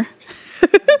nature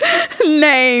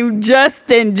named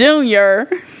Justin Jr.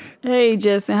 Hey,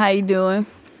 Justin, how you doing?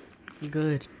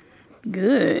 Good.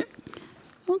 Good.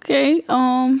 Okay.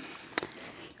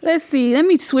 Let's see. Let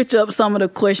me switch up some of the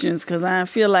questions because I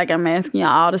feel like I'm asking y'all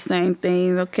all the same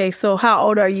things. Okay, so how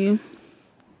old are you?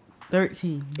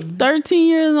 13. 13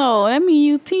 years old. That means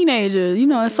you a teenager. You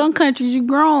know, in some countries you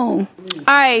grown. All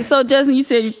right, so Justin, you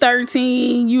said you're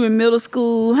 13. You in middle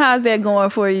school. How's that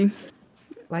going for you?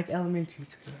 Like elementary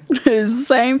school. It's the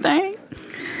same thing.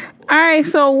 All right,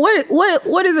 so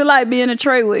what is it like being a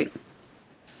Treywick?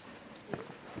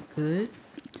 Good.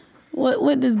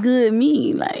 What does good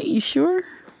mean? Like, you sure?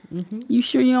 Mm-hmm. You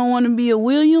sure you don't want to be a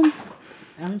William?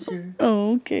 I'm sure.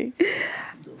 Oh, okay.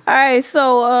 All right,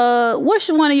 so what's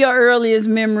one of your earliest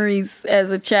memories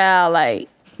as a child? Like,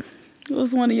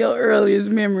 what's one of your earliest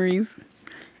memories?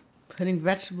 Putting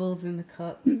vegetables in the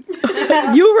cup.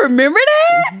 You remember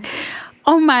that?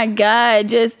 Oh my God,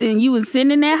 Justin, you was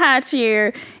sitting in that high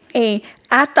chair and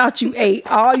I thought you ate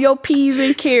all your peas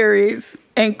and carrots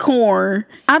and corn.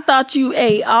 I thought you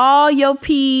ate all your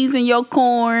peas and your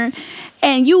corn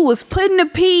and you was putting the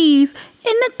peas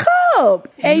in the cup.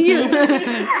 And you and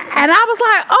I was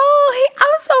like, oh,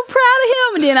 I was so proud of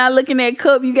him. And then I look in that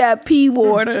cup, you got pea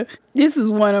water. This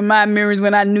is one of my memories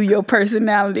when I knew your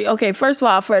personality. Okay, first of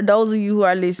all, for those of you who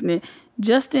are listening,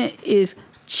 Justin is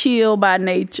chill by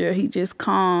nature. He just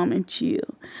calm and chill.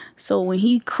 So when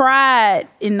he cried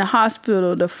in the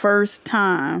hospital the first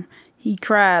time, he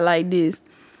cried like this.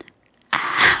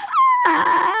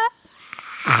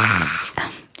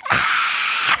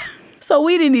 So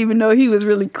we didn't even know he was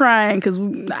really crying because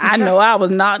I know I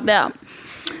was knocked out.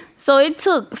 So it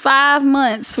took 5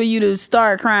 months for you to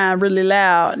start crying really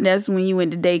loud. That's when you went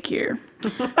to daycare.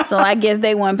 So I guess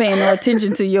they weren't paying no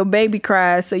attention to your baby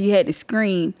cries, so you had to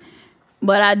scream.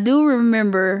 But I do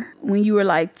remember when you were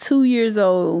like 2 years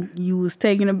old, you was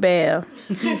taking a bath.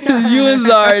 You and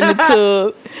Zari in the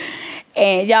tub.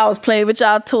 And y'all was playing with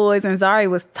y'all toys, and Zari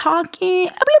was talking.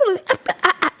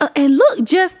 And look,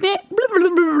 Justin.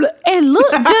 And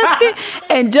look, Justin.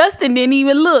 And Justin didn't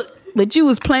even look. But you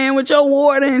was playing with your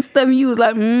water and stuff, and you was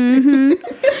like, mm-hmm.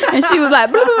 And she was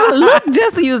like, look,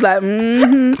 Justin. You was like,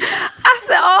 mm-hmm. I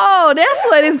said, oh, that's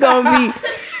what it's going to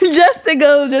be. Justin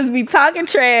gonna just be talking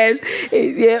trash.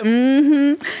 Yeah,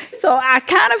 mm-hmm. So I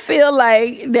kind of feel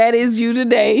like that is you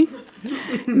today.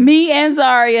 Me and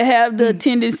Zaria have the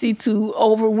tendency to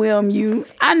overwhelm you.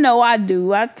 I know I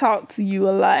do. I talk to you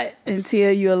a lot and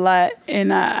tell you a lot,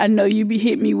 and I know you be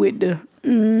hit me with the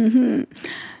mm-hmm.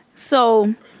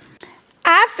 So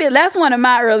I feel that's one of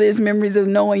my earliest memories of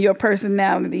knowing your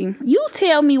personality. You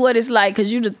tell me what it's like,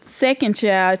 because you're the second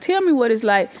child. Tell me what it's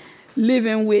like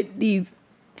living with these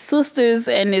sisters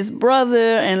and this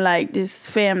brother and like this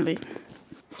family.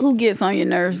 Who gets on your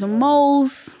nerves the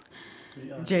most?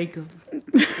 Jacob.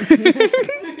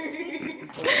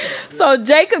 So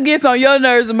Jacob gets on your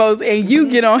nerves the most and you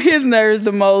get on his nerves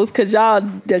the most because y'all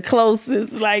the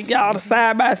closest, like y'all the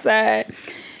side by side.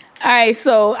 All right,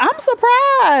 so I'm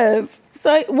surprised.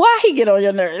 So why he get on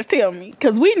your nerves? Tell me.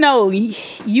 Because we know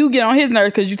you get on his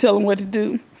nerves because you tell him what to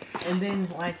do. And then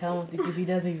I tell him if he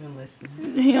doesn't even listen.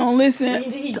 He don't listen.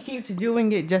 He keeps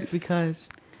doing it just because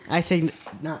I say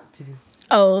not to do.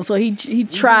 Oh, so he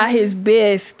try his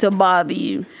best to bother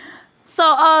you.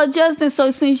 So, Justin, so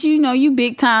since you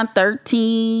big time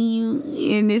 13, you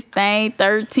in this thing,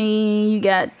 13, you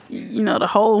got, the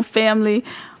whole family.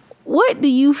 What do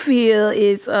you feel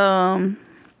is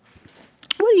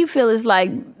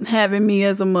like having me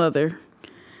as a mother?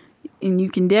 And you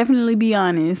can definitely be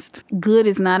honest. Good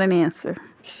is not an answer.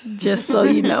 Just so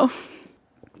you know.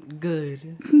 Good.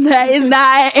 That is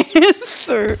not an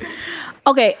answer.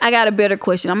 Okay, I got a better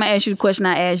question. I'm going to ask you the question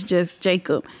I asked just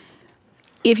Jacob.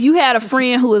 If you had a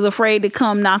friend who was afraid to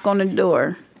come knock on the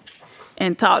door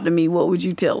and talk to me, what would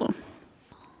you tell them?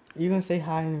 You're going to say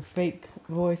hi in a fake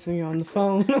voice when you're on the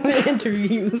phone on the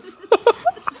interviews.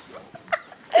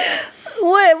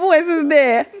 What voice is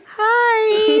that?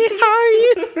 Hi, how are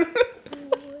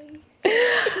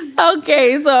you?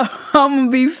 Okay, so I'm going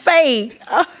to be fake.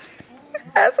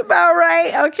 That's about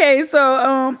right. Okay, so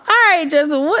all right,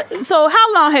 Justin. So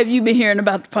how long have you been hearing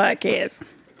about the podcast?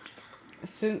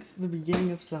 Since the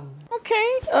beginning of summer.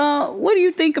 Okay. What do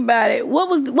you think about it? What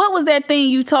was that thing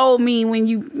you told me when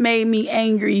you made me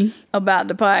angry about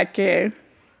the podcast?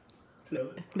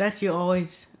 That's you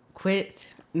always quit,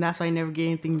 and that's why I never get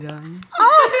anything done.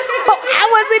 I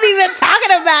wasn't even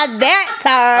talking about that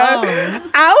time.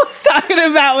 Oh. I was talking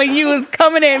about when you was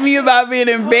coming at me about being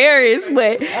embarrassed,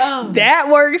 but that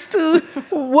works too.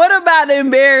 What about the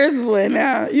embarrassed one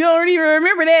now? You don't even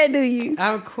remember that, do you?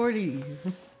 I recorded you.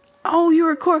 Oh, you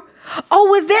record? Oh,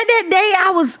 was that day I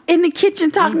was in the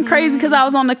kitchen talking crazy because I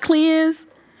was on the cleanse?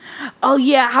 Oh,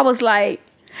 yeah, I was like,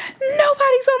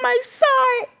 nobody's on my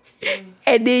side.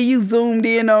 And then you zoomed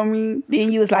in on me.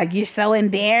 Then you was like, you're so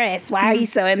embarrassed. Why are you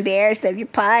so embarrassed of your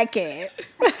podcast?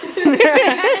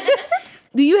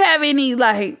 Do you have any,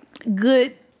 like,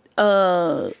 good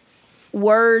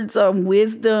words of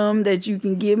wisdom that you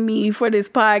can give me for this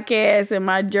podcast and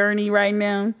my journey right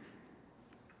now?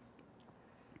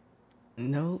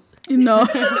 Nope.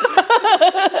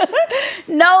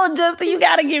 No, Justin, you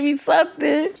gotta give me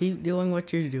something. Keep doing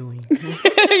what you're doing.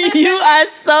 You are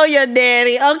so your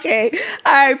daddy. Okay,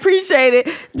 I appreciate it.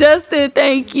 Justin,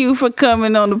 thank you for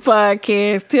coming on the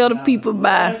podcast. Tell the people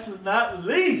bye. Last but not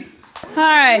least. All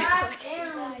right.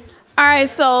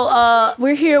 So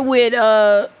we're here with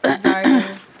Zaria.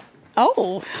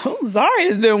 Oh,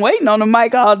 Zaria's been waiting on the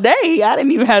mic all day. I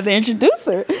didn't even have to introduce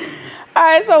her. All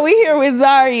right, so we here with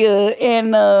Zaria.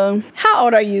 And how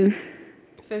old are you?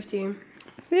 15.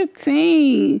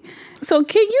 15. So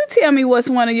can you tell me what's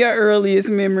one of your earliest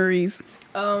memories?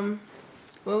 When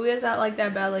we was at like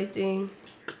that ballet thing.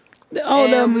 Oh,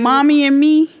 the Mommy and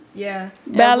Me? Yeah.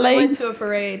 Ballet? And we went to a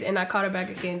parade and I caught a bag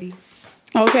of candy.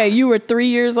 Okay, you were 3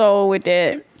 years old with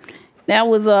that. That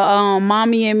was a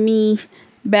Mommy and Me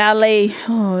ballet.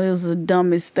 Oh, it was the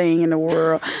dumbest thing in the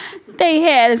world. They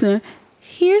had a,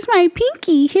 here's my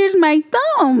pinky, here's my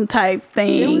thumb type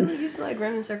thing. Yeah, we used to like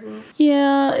run in circles.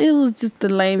 Yeah, it was just the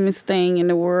lamest thing in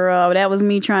the world. That was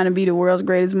me trying to be the world's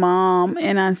greatest mom,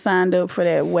 and I signed up for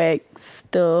that whack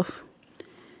stuff.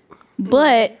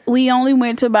 But we only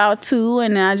went to about 2,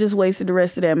 and I just wasted the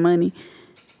rest of that money.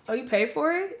 Oh, you paid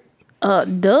for it? Duh.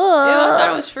 Yeah, I thought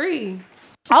it was free.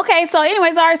 Okay, so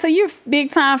anyways, all right, so you're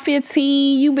big time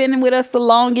 15. You've been with us the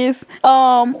longest.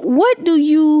 What are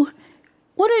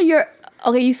your,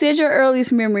 okay, you said your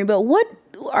earliest memory, but what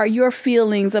are your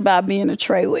feelings about being a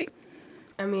Trawick?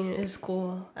 I mean, it's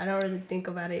cool. I don't really think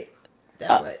about it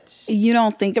that much. You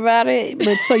don't think about it,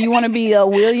 but so you want to be a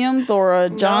Williams or a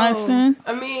Johnson?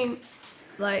 No. I mean,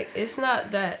 like, it's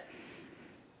not that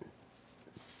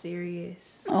serious.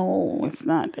 Oh, it's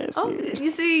not that serious. Oh,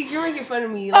 you see, you're making fun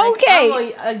of me. Like,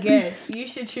 Okay. I'm a guess. You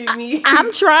should treat me.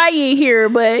 I'm trying here,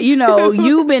 but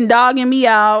you've been dogging me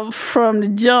out from the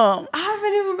jump. I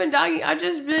haven't even been dogging. I've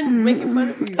just been making fun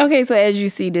of you. Okay, so as you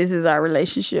see, this is our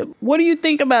relationship. What do you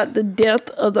think about the death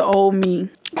of the old me?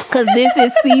 Because this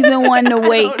is season 1 to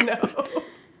Wake.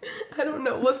 I don't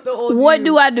know. What's the old What you?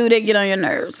 do I do that get on your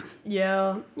nerves?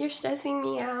 Yeah. You're stressing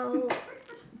me out.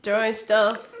 Throwing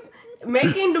stuff.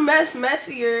 Making the mess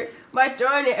messier by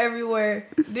throwing it everywhere.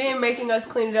 Then making us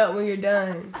clean it up when you're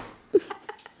done.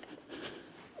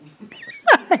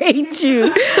 I hate you.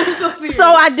 I'm so serious. So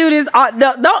I do this.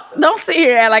 Don't sit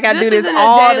here and act like I do this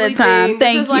all the time. Thing.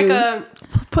 Thank this is you. Like a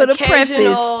Put a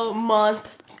preface.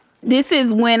 Month. This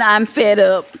is when I'm fed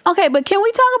up. Okay, but can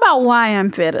we talk about why I'm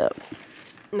fed up?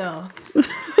 No.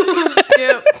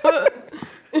 Skip.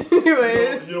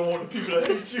 Anyways. You don't want the people that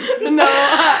hate you. No. All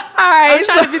right. I'm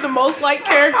trying to be the most liked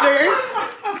character.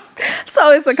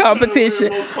 So it's a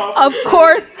competition. Of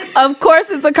course,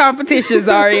 it's a competition,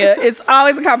 Zaria. It's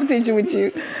always a competition with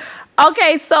you.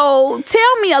 Okay, so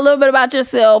tell me a little bit about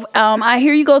yourself. I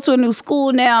hear you go to a new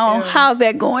school now. Yeah. How's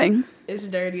that going? It's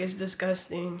dirty. It's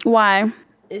disgusting. Why?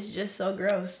 It's just so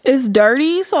gross. It's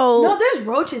dirty, so... No, there's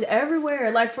roaches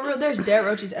everywhere. Like, for real, there's dead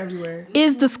roaches everywhere.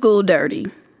 Is the school dirty?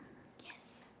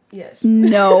 Yes.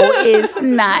 No, it's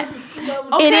not.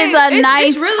 Okay, it is a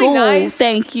nice it's really school. nice,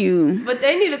 Thank you. but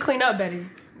they need to clean up better.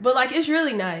 But, like, it's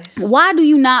really nice. Why do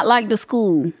you not like the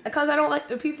school? Because I don't like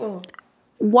the people.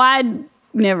 Why?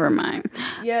 Never mind.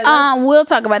 Yeah, we'll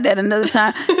talk about that another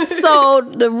time. So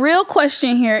the real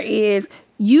question here is,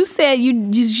 you said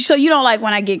so you don't like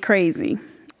when I get crazy,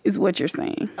 is what you're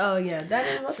saying. Oh, yeah. That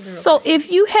is what's the real So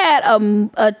if you had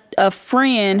a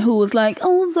friend who was like,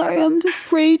 oh, sorry, I'm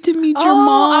afraid to meet your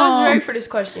mom. I was ready for this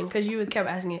question because you kept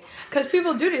asking it. Because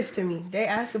people do this to me. They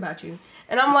ask about you.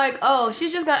 And I'm like, oh,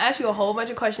 she's just going to ask you a whole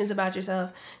bunch of questions about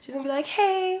yourself. She's going to be like,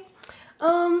 hey,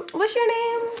 what's your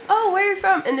name? Oh, where are you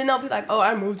from? And then they'll be like, oh,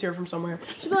 I moved here from somewhere.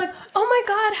 She'll be like, oh my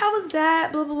God, how was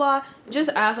that? Blah, blah, blah. Just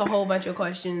ask a whole bunch of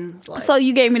questions. Like, So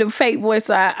you gave me the fake voice,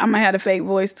 so I'm going to have the fake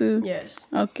voice too? yes.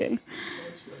 Okay.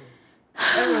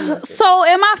 Everyone knows it. So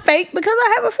am I fake because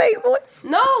I have a fake voice?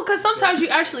 No, because sometimes you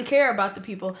actually care about the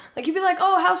people. Like, you'd be like,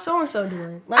 oh, how's so-and-so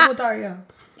doing? Like with Ariel.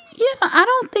 Yeah, I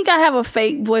don't think I have a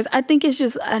fake voice. I think it's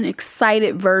just an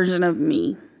excited version of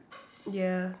me.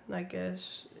 Yeah, I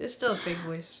guess. It's still a fake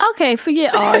voice. Okay,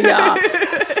 forget all y'all.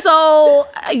 So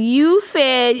you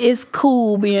said it's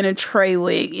cool being a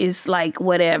Trawick. It's like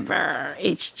whatever.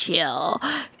 It's chill.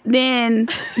 Then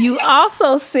you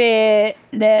also said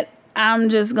that I'm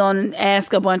just going to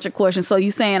ask a bunch of questions. So you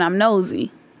saying I'm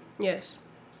nosy. Yes.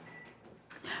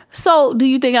 So do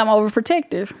you think I'm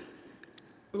overprotective?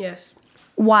 Yes.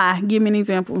 Why? Give me an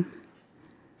example.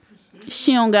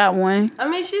 She don't got one. I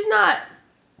mean, she's not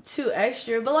too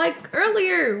extra, but like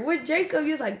earlier with Jacob,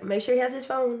 he was like, make sure he has his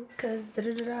phone, cause da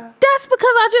da da da. That's because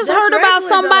I just That's heard about regular,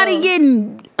 somebody though.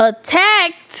 getting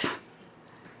attacked,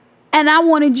 and I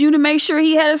wanted you to make sure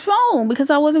he had his phone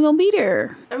because I wasn't gonna be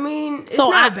there. I mean, it's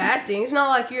So not a bad thing. It's not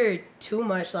like you're too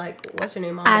much like what's her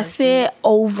name? I said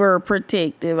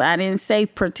overprotective. I didn't say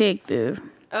protective.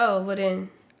 Oh, but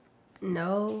then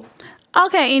no.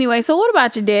 Okay, anyway, so what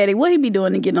about your daddy? What he be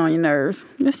doing to get on your nerves?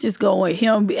 Let's just go with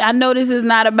him. I know this is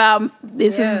not about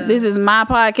this is my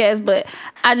podcast, but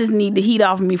I just need the heat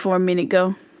off of me for a minute.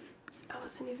 Go. I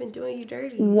wasn't even been doing you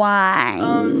dirty. Why?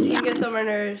 He gets on my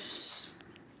nerves.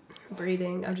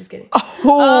 Breathing. I'm just kidding.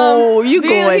 Oh, you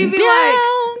going he'd be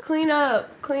down. like, clean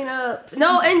up.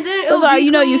 No, and then Those are,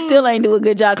 you know, you still ain't do a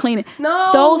good job cleaning. No,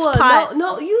 those pots.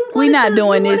 No, you. We not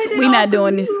doing this. We We not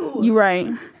doing this. You right.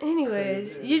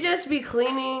 Anyways, you just be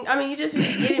cleaning. I mean, you just be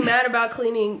getting mad about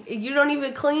cleaning. You don't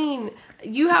even clean.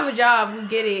 You have a job. We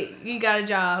get it. You got a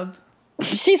job.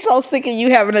 She's so sick of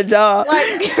you having a job.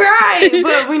 Like, right,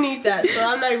 but we need that. So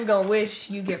I'm not even gonna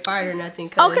wish you get fired or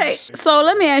nothing. Okay, so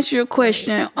let me ask you a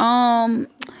question.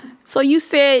 So you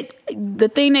said the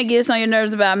thing that gets on your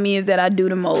nerves about me is that I do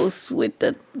the most with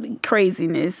the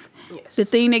craziness. Yes. The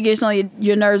thing that gets on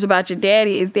your nerves about your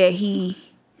daddy is that he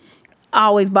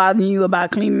always bothering you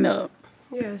about cleaning up.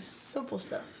 Yeah, simple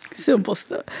stuff. Simple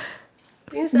stuff.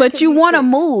 Things that But can you be want to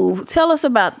fixed. move. Tell us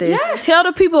about this. Yeah. Tell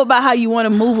the people about how you want to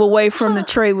move away from the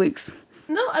Traywicks.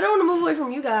 No, I don't want to move away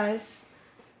from you guys.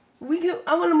 I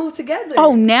want to move together.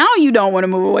 Oh, now you don't want to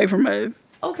move away from us.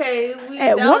 Okay.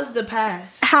 At That what- was the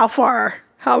past. How far?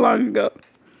 How long ago?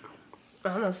 I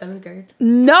don't know, 7th grade.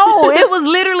 No, it was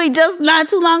literally just not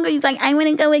too long ago. He's like, I want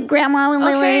to go with grandma and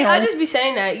Okay, Lily. I just be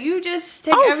saying that. You just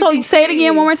take Oh, so everything you say it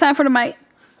again one more serious. time for the mic.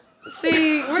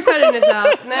 See, we're cutting this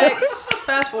out. Next.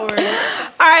 Fast forward.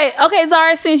 All right. Okay,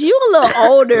 Zara, since you a little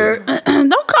older,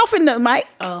 don't cough in the mic.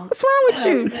 Oh. What's wrong with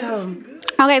you?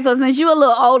 Okay, so since you a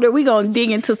little older, we going to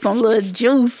dig into some little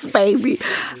juice, baby.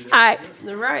 All right.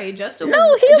 Right, Justin No,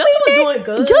 was, he Justin was did- doing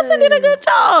good. Justin did a good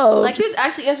job. Like, he was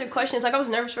actually answering questions. Like, I was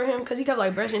nervous for him because he kept,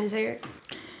 like, brushing his hair.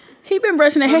 He been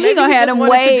brushing his hair. He maybe going to he have just them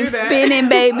wanted to do waves that. spinning,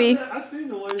 baby. I seen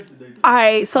the waves today. All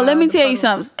right, so let me the tell you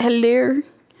puddles. something. Hello.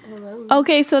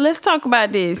 Okay, so let's talk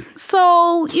about this.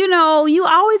 So, you know, you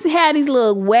always had these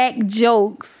little whack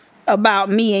jokes about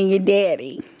me and your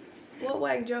daddy. What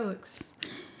whack jokes?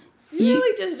 You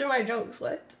really just do my jokes.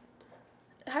 What?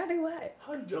 How they whack?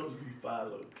 How did jokes be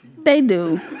followed? They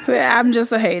do. I'm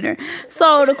just a hater.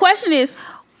 So the question is,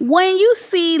 when you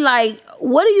see, like,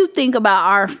 what do you think about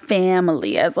our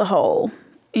family as a whole?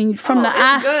 And from the it's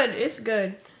eye, good. It's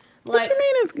good. what you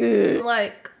mean it's good?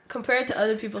 Like, compared to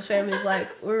other people's families, like,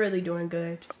 we're really doing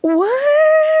good.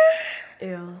 What?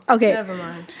 Ew. Okay. Never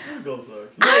mind. Go, sorry.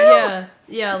 But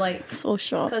yeah, like, So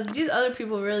sharp. because these other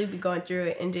people really be going through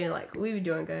it, and then, like, we be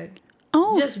doing good.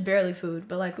 Oh, Just barely food,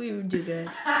 but, like, we would do good.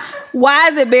 why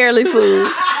is it barely food?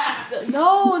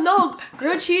 No.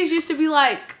 Grilled cheese used to be,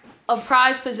 like, a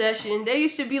prized possession. They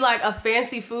used to be, like, a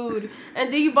fancy food.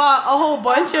 And then you bought a whole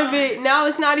bunch of it. Now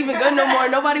it's not even good no more.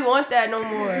 Nobody want that no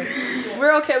more.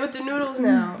 We're okay with the noodles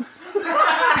now.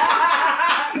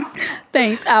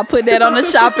 Thanks. I'll put that on the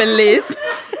shopping list.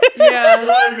 Yeah.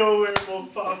 I go with more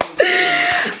popular.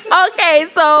 Okay,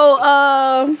 so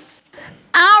I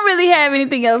don't really have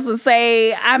anything else to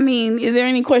say. I mean, is there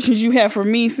any questions you have for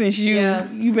me since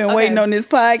you've been waiting on this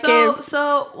podcast?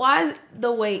 So why is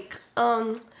the wake?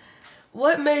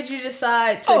 What made you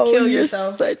decide to Oh, kill you're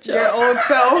yourself? such a- Your old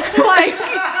self. Like,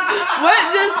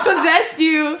 what just possessed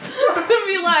you to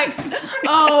be like,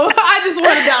 oh, I just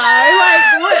want to die?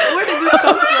 Like, where did this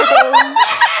come from?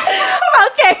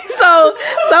 Okay, so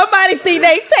somebody think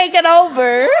they taking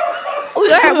over. We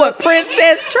gonna have what,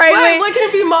 Princess Wait, Traywick? what can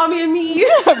it be, mommy and me?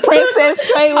 Princess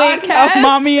Traywick Podcast? of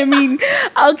Mommy and Me.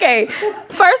 Okay,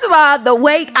 first of all, the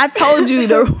wake, I told you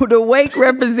the wake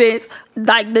represents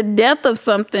like the death of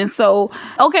something. So,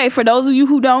 okay, for those of you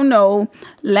who don't know,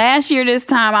 last year this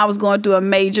time I was going through a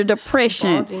major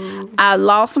depression. Balding. I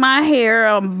lost my hair,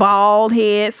 a bald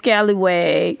head,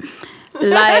 scallywag.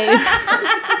 Like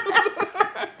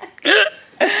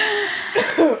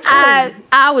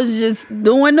I was just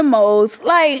doing the most.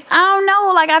 Like, I don't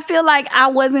know. Like, I feel like I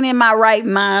wasn't in my right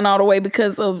mind all the way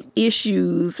because of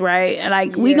issues, right? And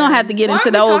like, we gonna have to get Why into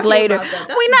are we those talking later. about that?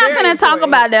 That's We're not very gonna talk important.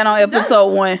 about that on episode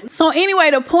 1. So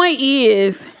anyway, the point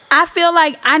is, I feel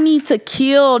like I need to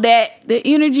kill the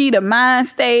energy, the mind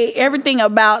state, everything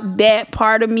about that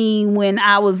part of me when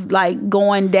I was like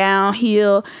going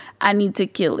downhill. I need to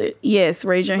kill it. Yes,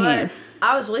 raise your hand. But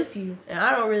I was with you, and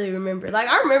I don't really remember. Like,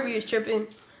 I remember you was tripping,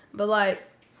 but, like,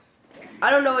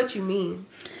 I don't know what you mean.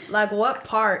 Like, what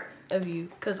part of you?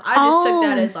 Because I just took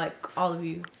that as, like, all of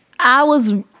you. I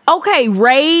was okay.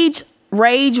 Rage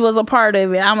was a part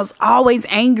of it. I was always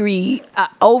angry,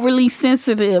 overly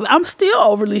sensitive. I'm still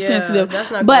overly Yeah, sensitive,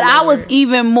 that's not but going I was nowhere.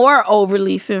 even more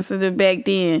overly sensitive back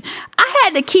then. I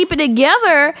had to keep it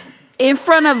together in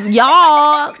front of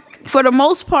y'all for the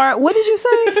most part. What did you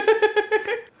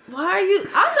say? Why are you?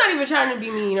 I'm not even trying to be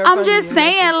mean. Or I'm funny just or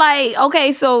saying, like,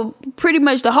 okay, so pretty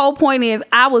much the whole point is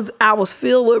I was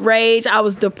filled with rage. I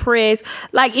was depressed.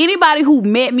 Like, anybody who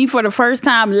met me for the first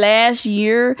time last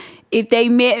year, if they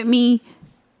met me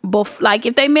like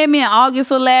if they met me in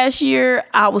August of last year,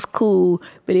 I was cool.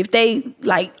 But if they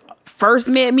like first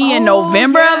met me in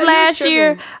November of last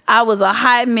year, I was a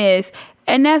hot mess.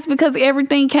 And that's because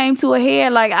everything came to a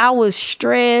head. Like I was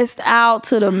stressed out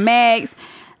to the max.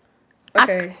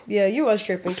 Okay, yeah, you was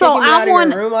tripping. So Kicking me out of want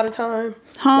your room all the time.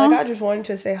 Huh? Like I just wanted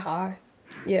to say hi.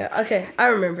 Yeah, okay, I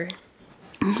remember.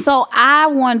 So I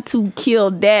want to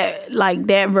kill that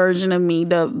version of me,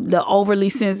 the overly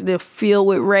sensitive, filled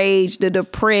with rage, the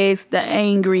depressed, the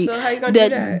angry, So how you gonna do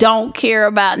that? don't care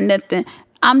about nothing.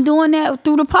 I'm doing that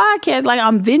through the podcast. Like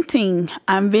I'm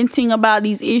venting about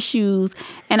these issues,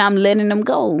 and I'm letting them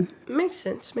go. Makes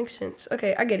sense.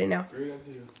 Okay, I get it now.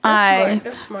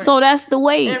 That's smart. So that's the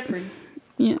wait. And free.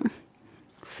 Yeah.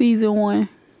 Season 1.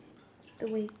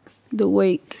 The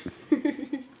wake.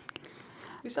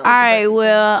 All right,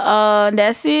 well,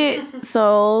 that's it.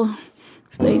 So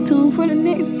stay tuned for the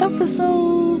next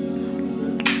episode.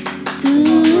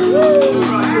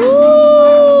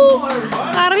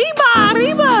 Arriba.